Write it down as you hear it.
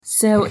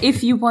So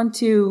if you want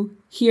to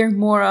hear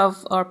more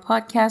of our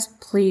podcast,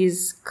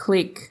 please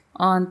click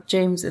on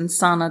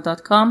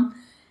jamesandsana.com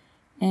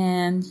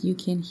and you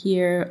can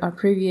hear our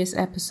previous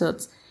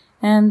episodes.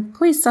 And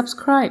please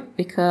subscribe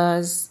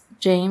because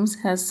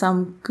James has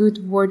some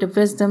good word of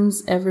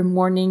wisdoms every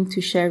morning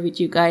to share with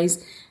you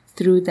guys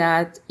through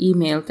that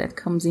email that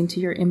comes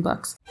into your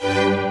inbox.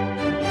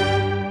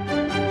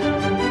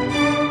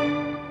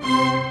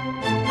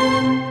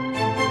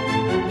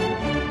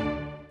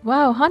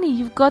 Wow, honey,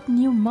 you've got a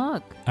new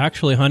mug.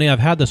 Actually, honey, I've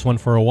had this one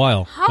for a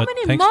while. How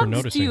many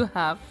mugs do you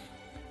have?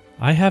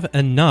 I have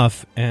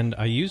enough, and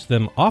I use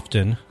them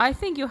often. I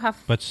think you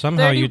have. But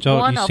somehow you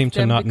seem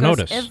to not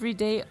notice. Every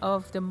day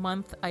of the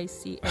month, I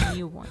see a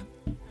new one.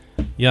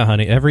 Yeah,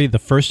 honey. The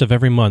first of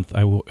every month,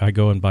 I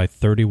go and buy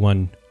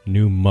 31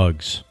 new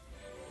mugs.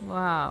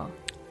 Wow.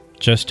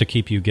 Just to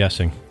keep you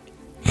guessing.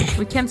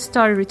 We can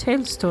start a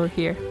retail store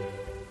here.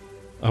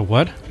 A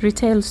what?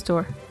 Retail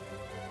store.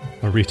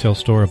 A retail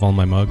store of all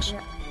my mugs?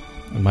 Yeah.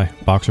 And my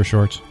boxer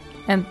shorts?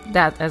 And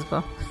that as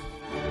well.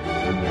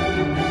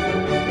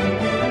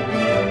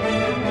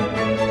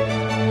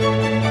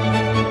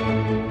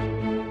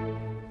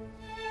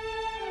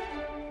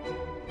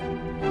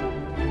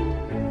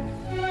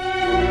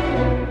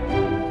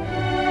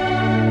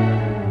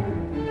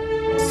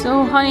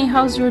 So, honey,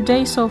 how's your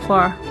day so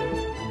far?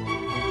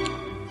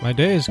 My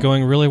day is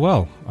going really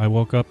well. I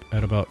woke up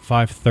at about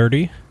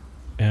 5:30,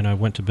 and I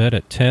went to bed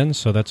at 10,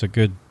 so that's a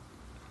good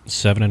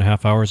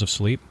 7.5 hours of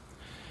sleep.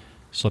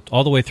 Slept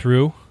all the way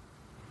through.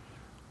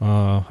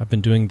 I've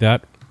been doing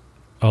that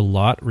a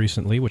lot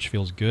recently, which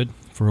feels good.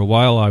 For a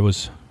while, I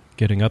was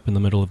getting up in the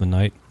middle of the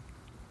night.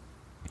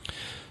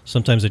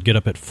 Sometimes I'd get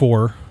up at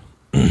 4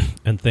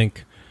 and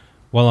think,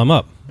 well, I'm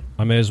up.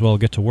 I may as well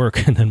get to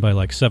work. And then by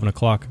like 7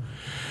 o'clock,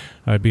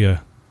 I'd be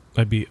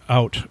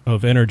out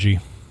of energy,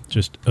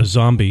 just a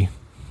zombie,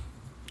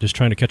 just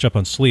trying to catch up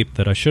on sleep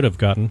that I should have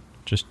gotten.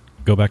 Just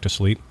go back to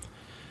sleep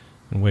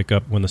and wake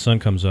up when the sun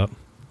comes up.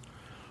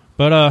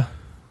 But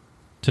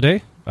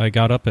today I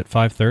got up at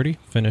 5:30,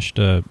 finished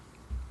a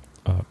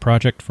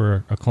project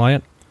for a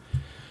client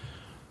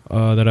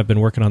that I've been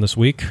working on this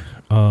week.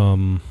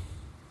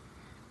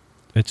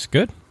 It's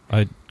good.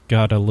 I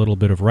got a little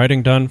bit of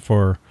writing done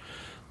for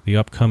the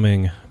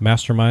upcoming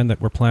mastermind that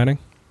we're planning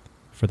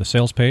for the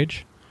sales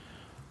page.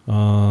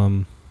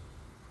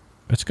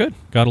 It's good.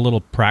 Got a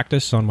little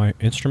practice on my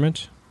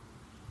instrument.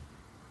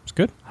 It's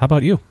good. How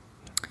about you?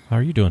 How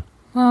are you doing?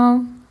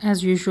 Well,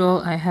 as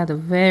usual, I had a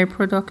very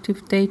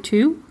productive day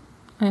too.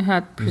 I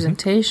had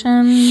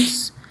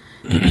presentations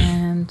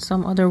and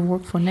some other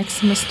work for next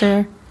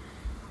semester.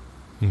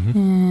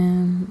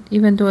 And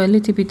even though a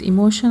little bit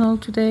emotional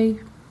today,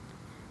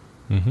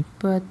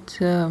 but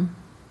I'm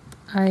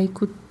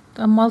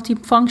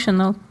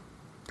multifunctional.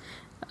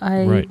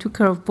 I took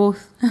care of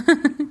both.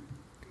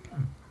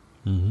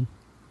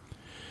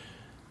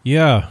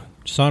 Yeah,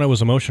 Sana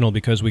was emotional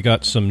because we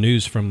got some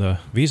news from the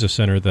Visa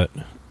Center that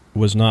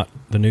was not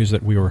the news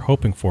that we were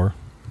hoping for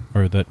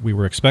or that we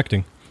were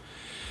expecting.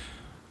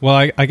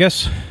 Well, I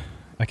guess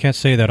I can't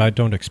say that I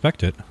don't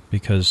expect it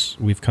because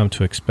we've come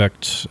to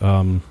expect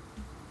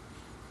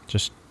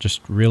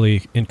just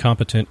really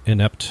incompetent,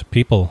 inept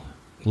people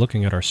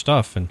looking at our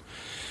stuff and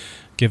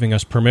giving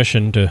us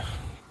permission to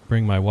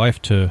bring my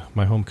wife to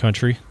my home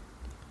country.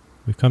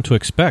 We've come to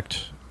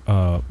expect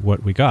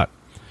what we got.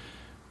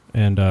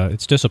 And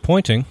it's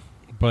disappointing,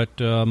 but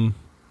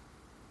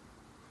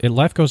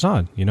life goes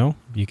on, you know?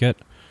 You get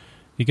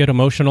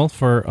emotional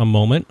for a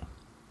moment,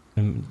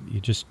 and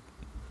you just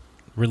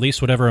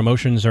release whatever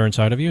emotions are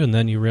inside of you, and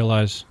then you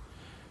realize,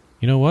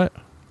 you know what?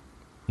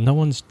 No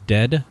one's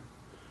dead.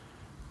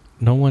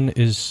 No one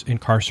is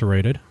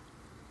incarcerated.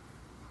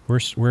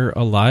 We're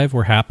alive.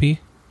 We're happy.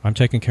 I'm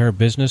taking care of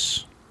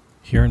business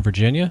here in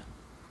Virginia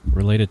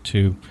related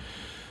to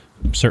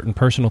certain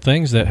personal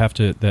things that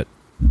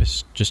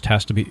just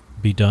has to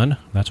be done.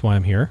 That's why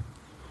I'm here.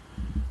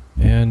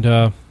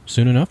 And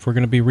soon enough, we're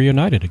going to be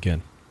reunited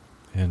again.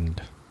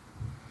 And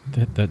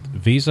that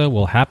visa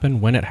will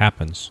happen when it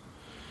happens.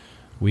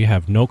 We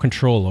have no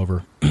control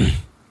over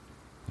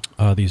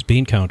these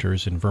bean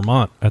counters in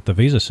Vermont at the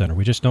Visa Center.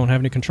 We just don't have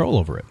any control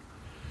over it.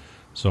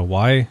 So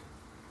why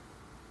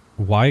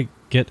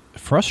get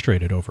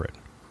frustrated over it?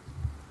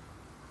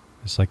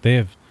 It's like they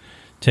have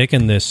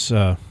taken this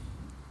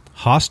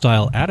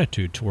hostile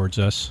attitude towards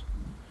us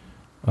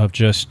of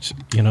just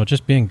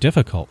being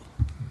difficult.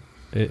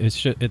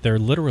 They're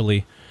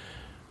literally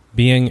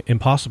being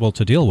impossible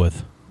to deal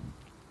with,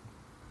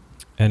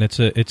 and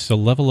it's a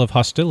level of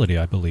hostility,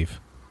 I believe.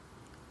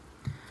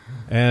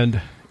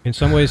 And in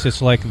some ways,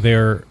 it's like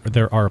they're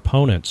our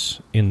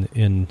opponents.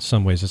 In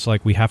some ways, it's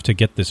like we have to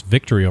get this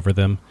victory over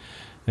them.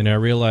 And I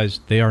realize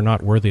they are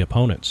not worthy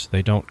opponents.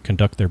 They don't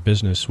conduct their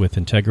business with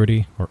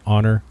integrity or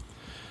honor.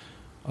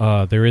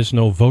 There is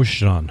no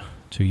Vosjan,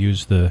 to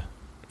use the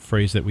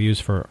phrase that we use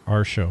for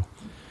our show.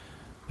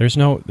 There's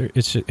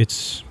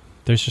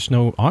just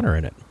no honor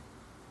in it.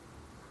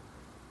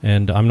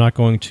 And I'm not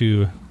going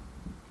to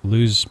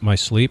lose my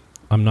sleep.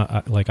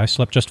 I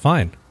slept just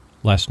fine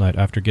last night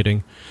after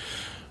getting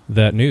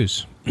that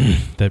news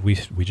that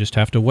we just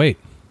have to wait.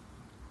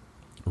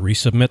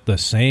 Resubmit the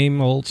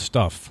same old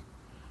stuff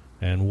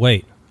and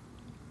wait.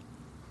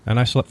 And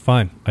I slept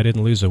fine. I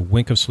didn't lose a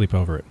wink of sleep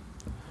over it.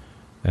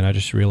 And I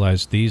just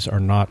realized these are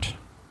not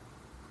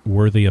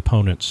worthy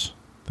opponents.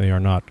 They are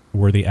not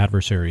worthy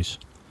adversaries.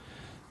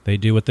 They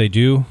do what they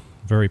do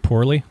very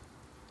poorly,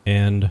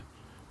 and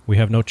we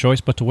have no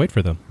choice but to wait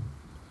for them.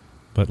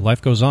 But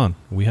life goes on.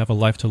 We have a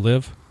life to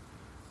live.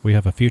 We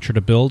have a future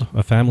to build,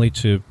 a family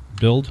to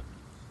build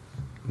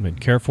and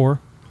care for.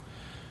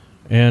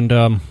 And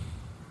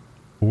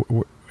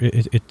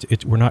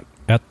we're not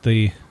at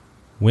the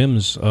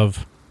whims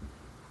of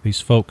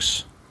these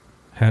folks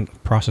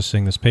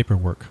processing this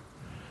paperwork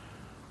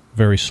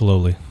very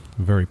slowly,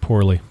 very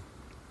poorly.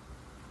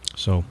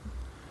 So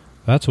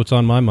that's what's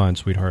on my mind,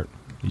 sweetheart.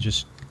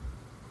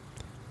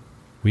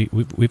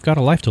 We've got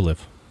a life to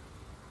live.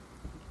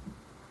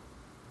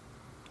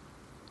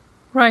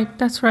 Right,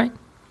 that's right.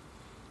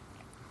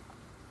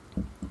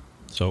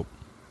 So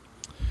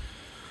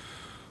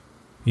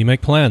you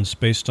make plans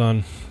based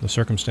on the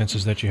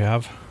circumstances that you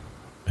have,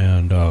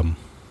 and I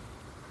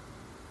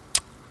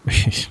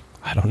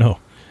don't know.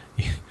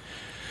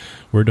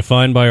 We're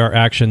defined by our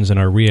actions and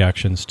our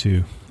reactions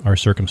to our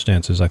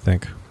circumstances, I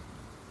think.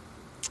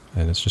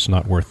 And it's just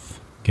not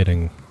worth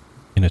getting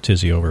in a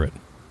tizzy over it.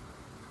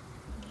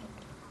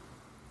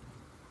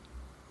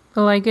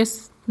 Well, I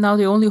guess now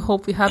the only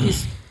hope we have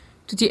is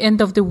to the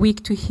end of the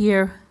week to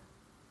hear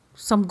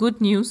some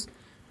good news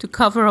to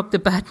cover up the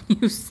bad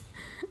news.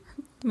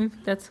 Maybe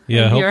that's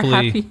yeah, you're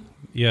hopefully, happy.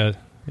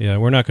 Yeah,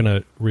 we're not going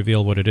to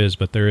reveal what it is,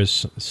 but there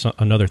is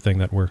another thing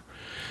that we're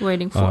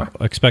waiting for.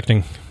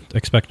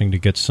 Expecting to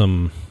get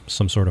some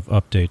sort of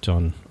update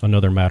on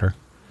another matter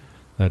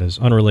that is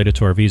unrelated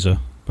to our visa.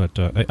 But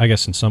I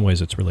guess in some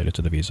ways it's related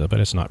to the visa, but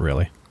it's not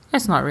really.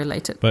 It's not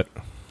related. But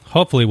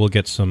hopefully we'll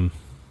get some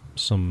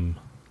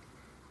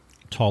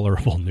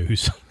tolerable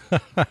news.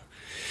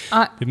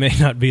 It may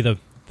not be the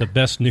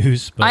best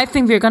news, but I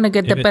think we're going to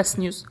get the best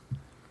news.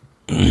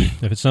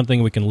 If it's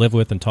something we can live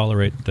with and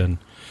tolerate, then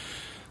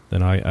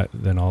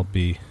I'll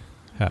be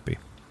happy.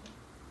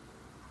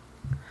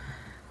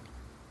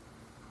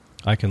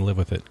 I can live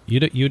with it. You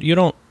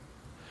don't.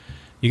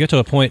 You get to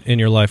a point in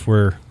your life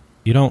where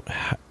you don't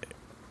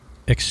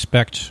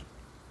expect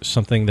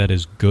something that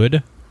is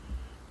good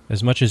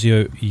as much as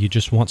you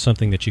just want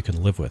something that you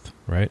can live with,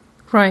 right?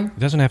 Right. It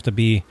doesn't have to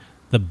be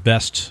the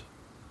best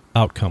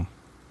outcome,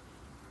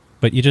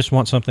 but you just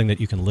want something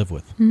that you can live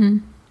with. Mm-hmm.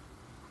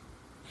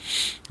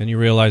 And you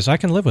realize, I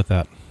can live with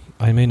that.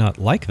 I may not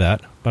like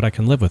that, but I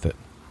can live with it.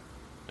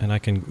 And I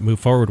can move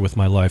forward with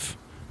my life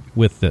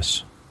with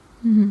this.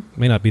 Mm-hmm. It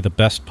may not be the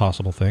best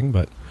possible thing,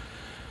 but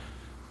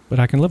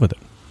I can live with it.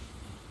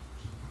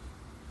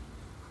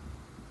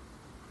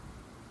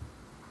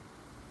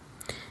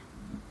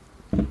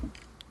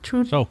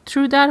 True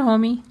that,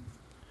 homie.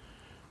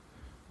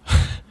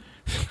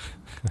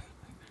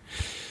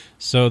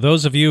 So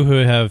those of you who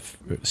have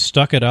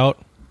stuck it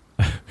out,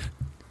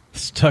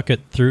 stuck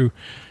it through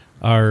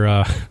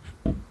our...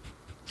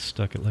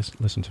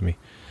 listen to me.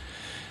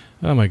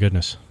 Oh my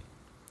goodness.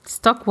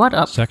 Stuck what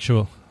up?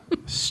 Sexual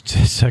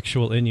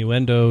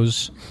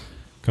innuendos,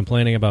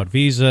 complaining about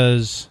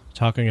visas,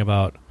 talking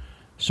about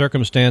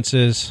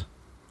circumstances.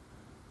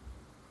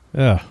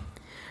 Yeah.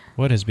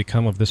 What has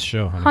become of this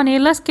show, honey? Honey,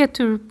 let's get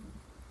to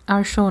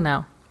our show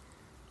now.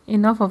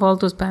 Enough of all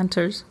those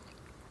banters.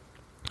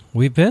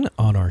 We've been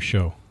on our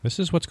show. This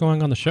is what's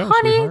going on the show,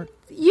 honey, sweetheart.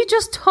 You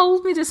just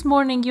told me this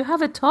morning you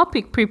have a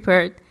topic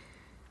prepared.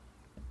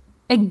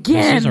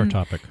 Again. This is our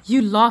topic.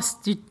 You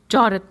lost your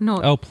jotted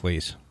note. Oh,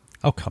 please.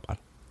 Oh, come on.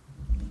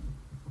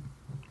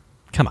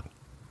 Come on.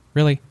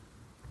 Really?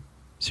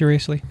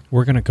 Seriously?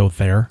 We're going to go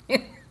there?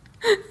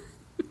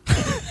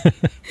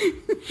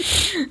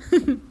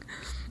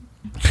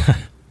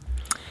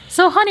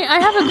 So, honey, I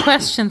have a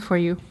question for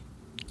you.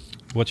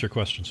 What's your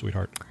question,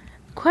 sweetheart?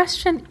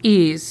 Question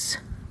is,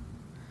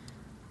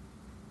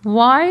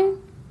 why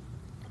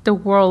the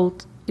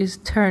world is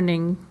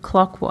turning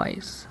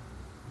clockwise?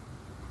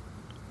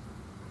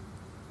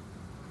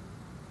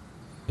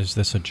 Is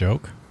this a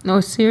joke?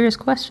 No, serious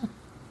question.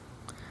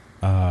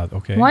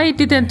 Okay. Why it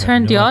didn't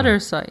turn the other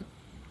idea. side?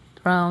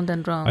 Round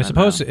and round. I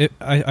suppose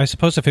I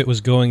suppose if it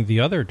was going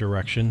the other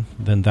direction,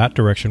 then that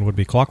direction would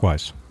be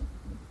clockwise.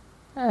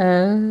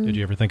 Did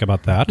you ever think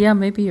about that? Yeah,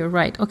 maybe you're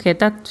right. Okay,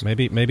 that...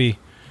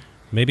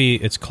 Maybe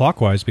it's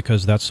clockwise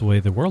because that's the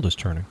way the world is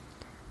turning.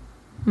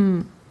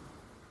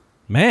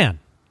 Man,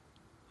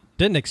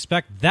 didn't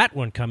expect that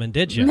one coming,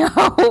 did you?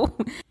 No.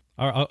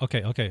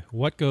 Okay.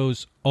 What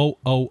goes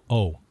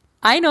O-O-O?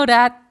 I know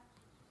that.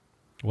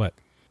 What?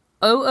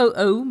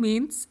 O-O-O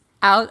means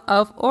out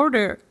of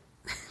order.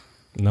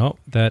 No,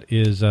 that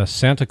is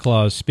Santa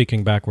Claus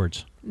speaking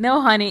backwards.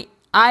 No, honey.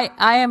 I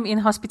am in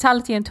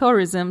hospitality and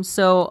tourism,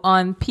 so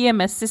on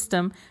PMS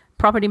system,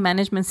 property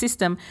management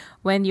system,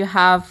 when you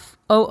have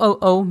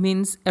OOO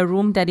means a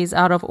room that is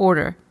out of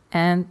order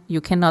and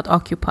you cannot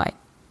occupy.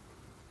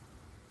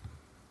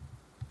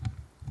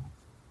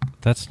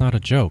 That's not a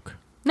joke.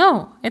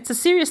 No, it's a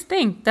serious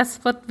thing. That's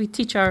what we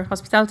teach our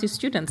hospitality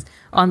students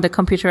on the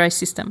computerized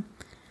system.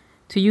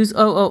 To use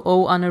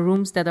OOO on the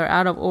rooms that are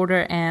out of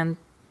order and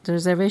the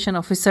reservation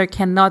officer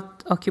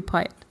cannot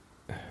occupy it.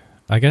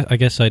 I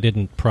guess I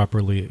didn't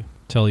properly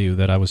tell you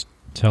that I was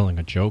telling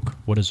a joke.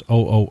 What does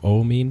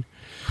OOO mean?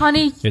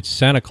 Honey, it's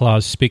Santa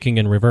Claus speaking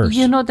in reverse.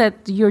 You know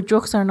that your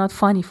jokes are not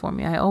funny for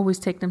me. I always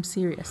take them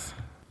serious.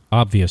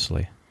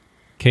 Obviously.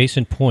 Case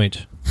in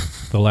point,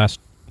 the last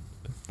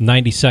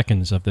 90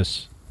 seconds of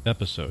this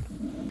episode.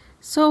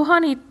 So,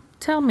 honey,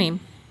 tell me.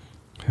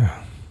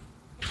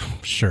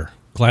 Sure.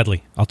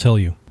 Gladly. I'll tell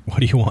you. What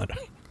do you want?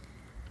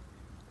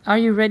 Are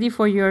you ready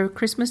for your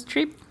Christmas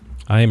trip?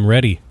 I am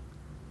ready.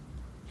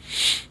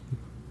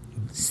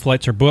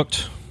 Flights are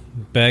booked.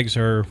 Bags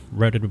are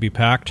ready to be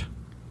packed.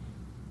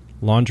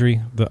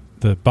 Laundry.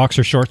 The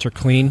boxer shorts are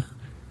clean.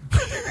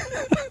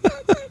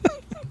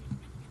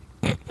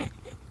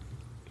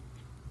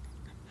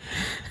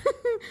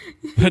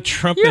 The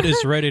trumpet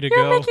is ready to go.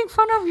 You're making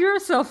fun of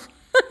yourself.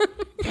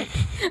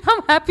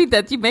 I'm happy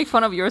that you make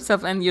fun of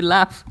yourself and you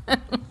laugh.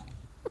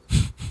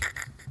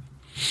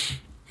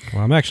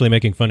 Well, I'm actually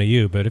making fun of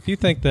you, but if you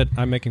think that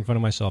I'm making fun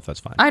of myself, that's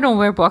fine. I don't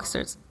wear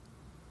boxers.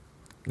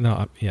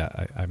 No,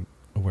 I'm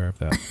aware of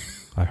that.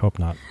 I hope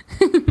not.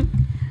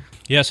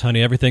 Yes,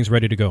 honey, everything's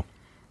ready to go.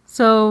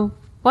 So,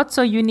 what's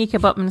so unique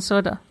about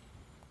Minnesota?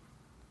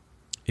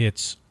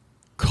 It's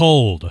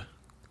cold.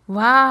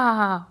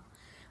 Wow.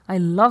 I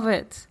love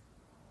it.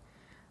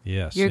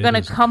 Yes. You're going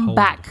to come cold.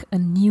 back a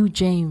new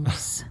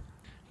James.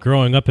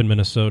 Growing up in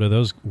Minnesota,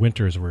 those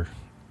winters were,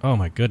 oh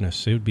my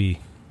goodness, it would be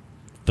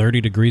 30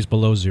 degrees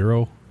below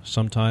zero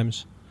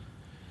sometimes.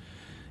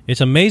 It's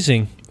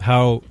amazing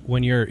how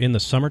when you're in the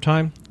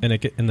summertime and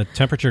the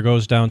temperature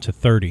goes down to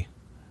 30,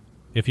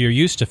 if you're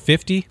used to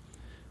 50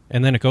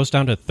 and then it goes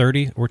down to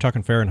 30, we're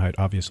talking Fahrenheit,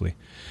 obviously.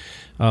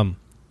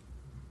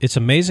 It's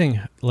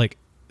amazing, like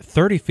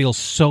 30 feels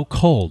so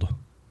cold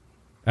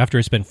after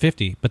it's been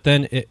 50, but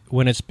then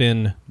when it's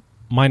been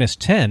minus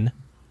 10,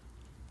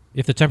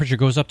 if the temperature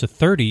goes up to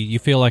 30, you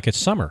feel like it's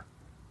summer.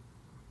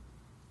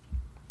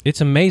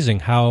 It's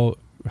amazing how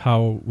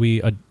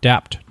we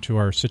adapt to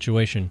our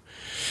situation,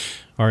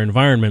 our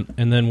environment,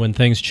 and then when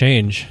things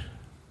change,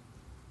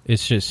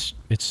 it's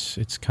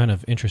kind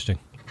of interesting.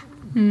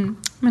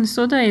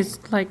 Minnesota is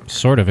like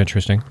sort of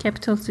interesting.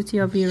 Capital city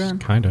of Iran.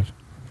 Kind of.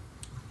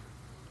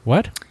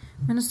 What?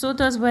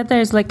 Minnesota's weather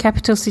is like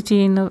capital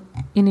city in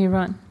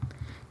Iran.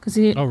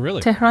 Oh,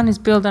 really? Tehran is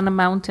built on a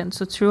mountain,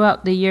 so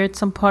throughout the year,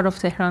 some part of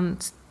Tehran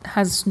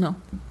has snow.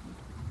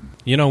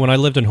 You know, when I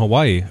lived in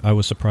Hawaii, I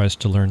was surprised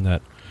to learn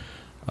that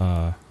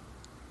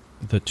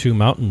the two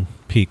mountain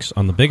peaks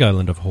on the Big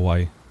Island of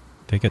Hawaii,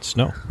 they get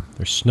snow.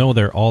 There's snow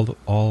there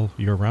all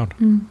year round.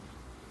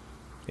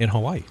 In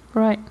Hawaii.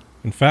 Right.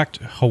 In fact,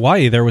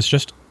 Hawaii, there was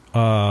just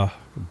a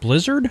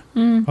blizzard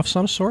of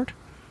some sort.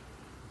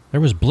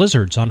 There was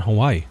blizzards on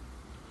Hawaii.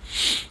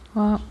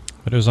 Wow.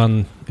 But it was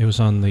on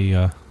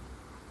the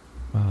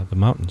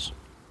mountains,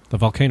 the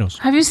volcanoes.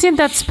 Have you seen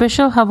that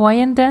special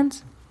Hawaiian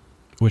dance?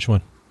 Which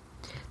one?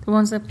 The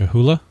ones that... The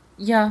hula?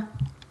 Yeah.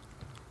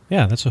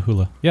 Yeah, that's a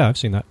hula. Yeah, I've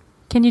seen that.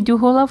 Can you do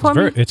hula for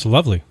me? It's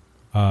lovely.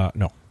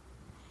 No.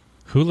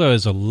 Hula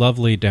is a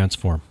lovely dance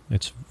form.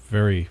 It's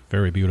very,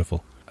 very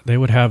beautiful. They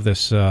would have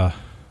this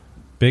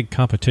big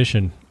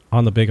competition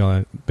on the Big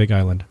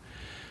Island,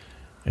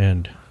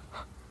 and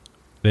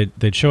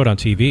they'd show it on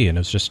TV, and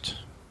it was just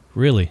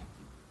really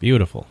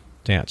beautiful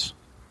dance.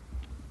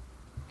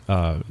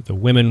 The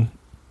women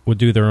would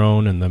do their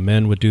own, and the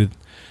men would do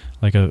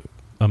like a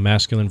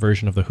masculine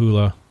version of the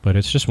hula, but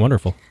it's just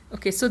wonderful.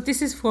 Okay, so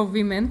this is for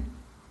women.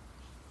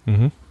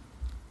 Mm-hmm.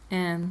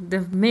 And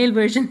the male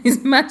version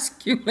is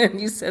masculine,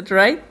 you said,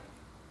 right?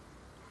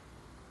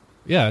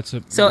 Yeah, it's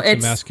a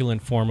masculine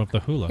form of the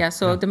hula. Yeah,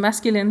 so the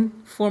masculine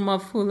form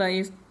of hula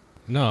is...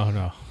 No.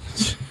 No,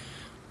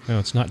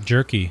 it's not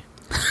jerky.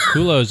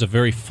 Hula is a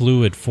very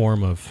fluid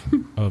form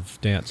of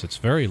dance. It's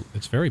very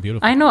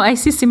beautiful. I know, I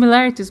see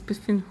similarities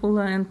between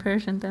hula and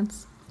Persian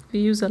dance. We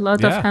use a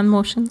lot of hand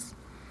motions.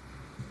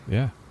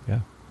 Yeah.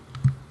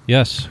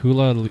 Yes,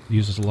 hula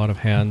uses a lot of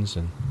hands,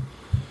 and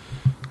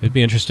it'd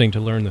be interesting to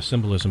learn the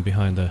symbolism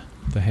behind the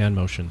hand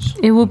motions.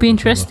 It will be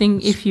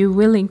interesting if you're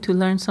willing to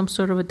learn some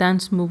sort of a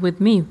dance move with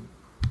me.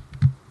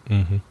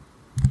 Mm-hmm.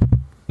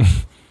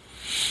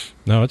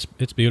 No,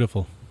 it's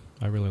beautiful.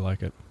 I really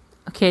like it.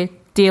 Okay,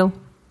 deal.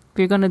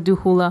 We're going to do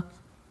hula.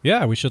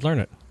 Yeah, we should learn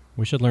it.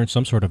 We should learn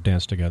some sort of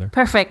dance together.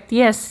 Perfect,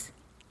 yes.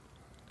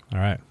 All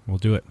right, we'll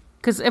do it.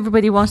 Because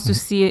everybody wants to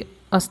see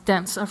us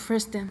dance, our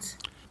first dance.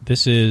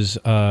 This is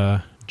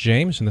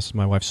James, and this is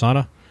my wife,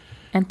 Sana.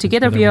 And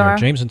together we are...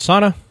 James and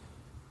Sana.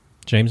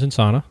 James and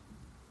Sana.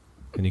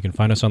 And you can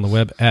find us on the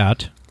web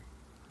at...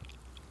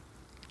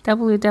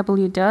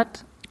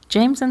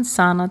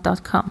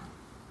 www.jamesandsana.com.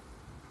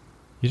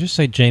 You just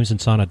say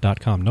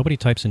jamesandsana.com. Nobody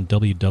types in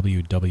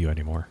www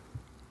anymore.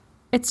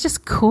 It's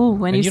just cool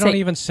when you say... you don't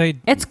even say...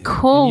 It's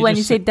cool when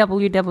you say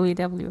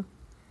www.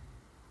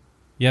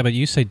 Yeah, but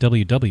you say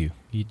ww.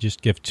 You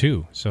just give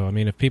two. So, I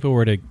mean, if people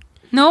were to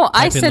No,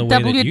 I type in said the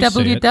way that you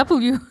say it.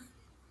 www.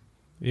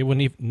 It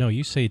wouldn't even. No,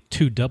 you say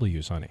 2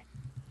 W's, honey.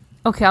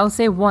 Okay, I'll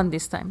say one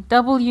this time.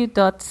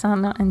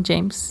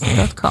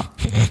 w.sanaandjames.com.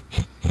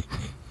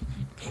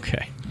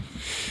 Okay.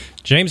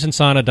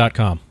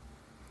 JamesandSana.com.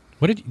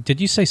 What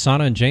did you say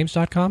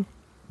sanaandjames.com?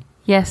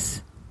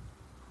 Yes.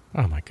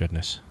 Oh my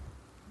goodness.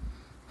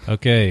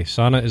 Okay,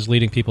 Sana is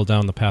leading people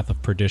down the path of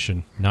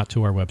perdition, not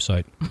to our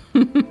website.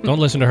 Don't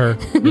listen to her.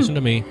 Listen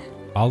to me.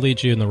 I'll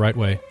lead you in the right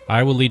way.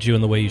 I will lead you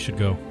in the way you should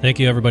go. Thank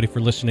you, everybody, for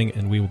listening,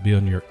 and we will be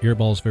on your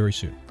earballs very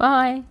soon.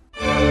 Bye.